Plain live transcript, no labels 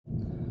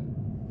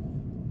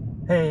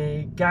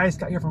Hey guys,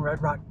 Scott here from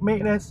Red Rock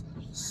Maintenance.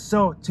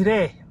 So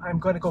today I'm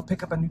going to go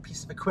pick up a new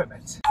piece of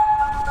equipment.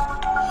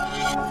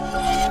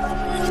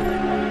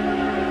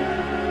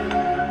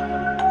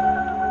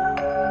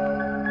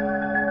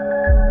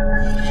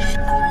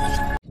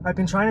 I've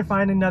been trying to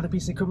find another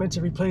piece of equipment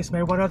to replace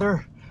my one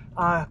other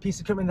piece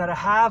of equipment that I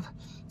have.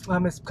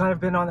 It's kind of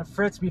been on the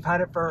fritz. We've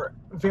had it for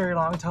a very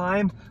long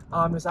time.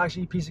 It's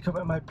actually a piece of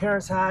equipment my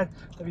parents had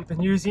that we've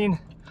been using.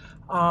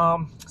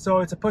 So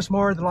it's a push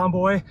mower, the lawn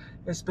boy.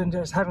 It's been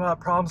just having a lot of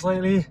problems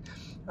lately.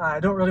 I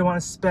don't really want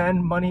to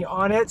spend money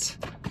on it.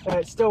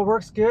 It still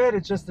works good.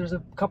 It's just there's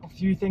a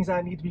few things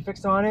that need to be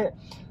fixed on it.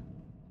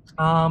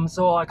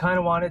 So I kind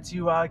of wanted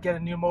to get a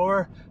new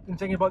mower. Been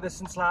thinking about this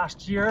since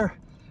last year.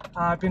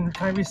 I've been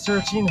kind of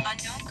researching.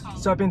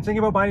 So I've been thinking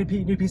about buying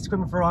a new piece of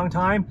equipment for a long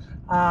time.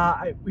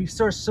 We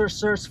searched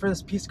for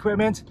this piece of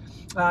equipment.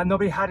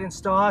 Nobody had it in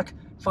stock.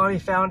 Finally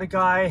found a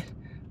guy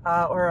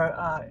or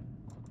a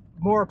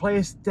mower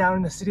place down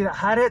in the city that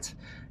had it,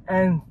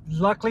 and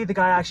luckily the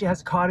guy actually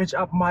has a cottage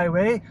up my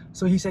way,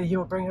 so he said he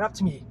would bring it up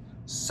to me.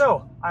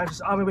 So I'm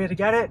just on my way to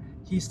get it.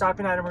 He's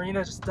stopping at a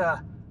marina just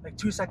like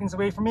 2 seconds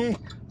away from me,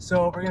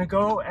 so we're gonna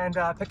go and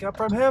pick it up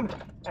from him,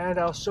 and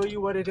I'll show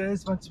you what it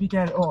is once we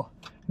get it. Oh,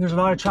 there's a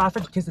lot of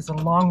traffic because it's a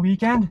long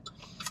weekend.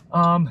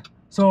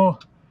 So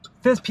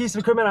this piece of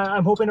equipment,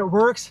 I'm hoping it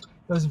works.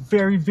 It was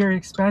very, very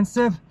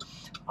expensive.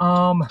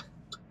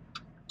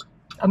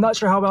 I'm not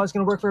sure how well it's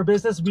going to work for a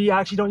business. We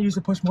actually don't use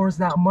the push mowers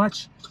that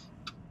much,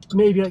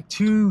 maybe like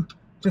 2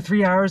 to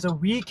 3 hours a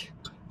week.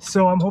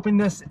 So I'm hoping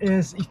this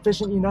is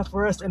efficient enough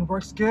for us and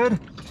works good.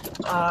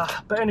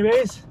 But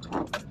anyways,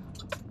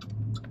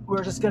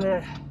 we're just going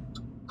to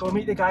go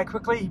meet the guy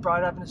quickly. He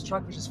brought it up in his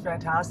truck, which is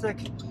fantastic.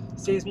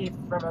 Saves me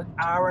from an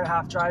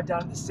hour-and-a-half drive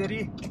down to the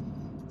city.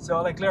 So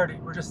like literally,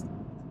 we're just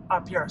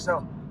up here.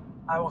 So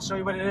I will show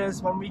you what it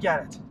is when we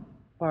get it.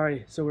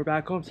 Alrighty, so we're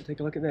back home, so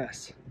take a look at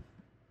this.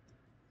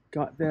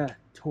 Got the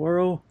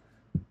Toro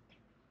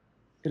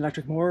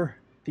electric mower,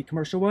 the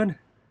commercial one.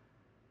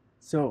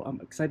 So I'm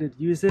excited to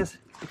use this.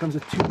 It comes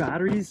with 2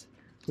 batteries,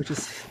 which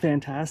is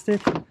fantastic.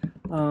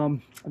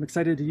 I'm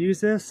excited to use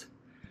this.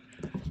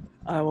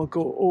 I will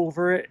go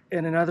over it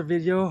in another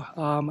video.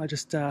 I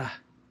just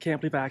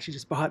can't believe I actually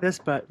just bought this,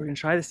 but we're gonna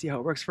try to see how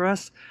it works for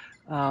us.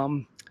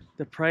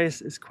 The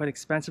price is quite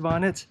expensive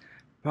on it.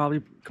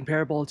 Probably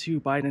comparable to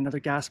buying another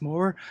gas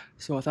mower.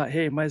 So I thought,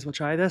 hey, might as well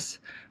try this.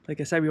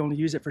 Like I said, we only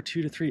use it for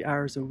 2 to 3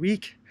 hours a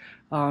week.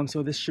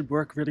 So this should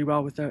work really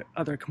well with the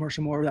other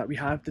commercial mower that we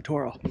have, the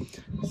Toro.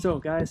 So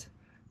guys,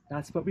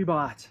 that's what we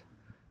bought.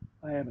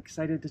 I am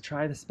excited to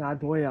try this bad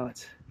boy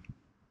out.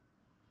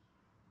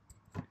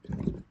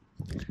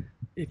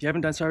 If you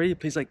haven't done so already,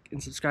 please like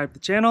and subscribe to the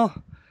channel.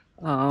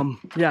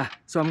 Yeah,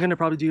 so I'm gonna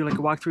probably do like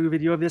a walkthrough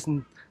video of this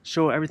and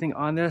show everything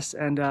on this,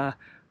 and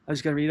I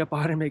just gotta read up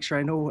on it and make sure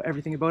I know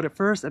everything about it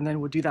first, and then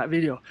we'll do that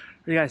video.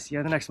 Alright guys, see you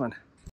on the next one.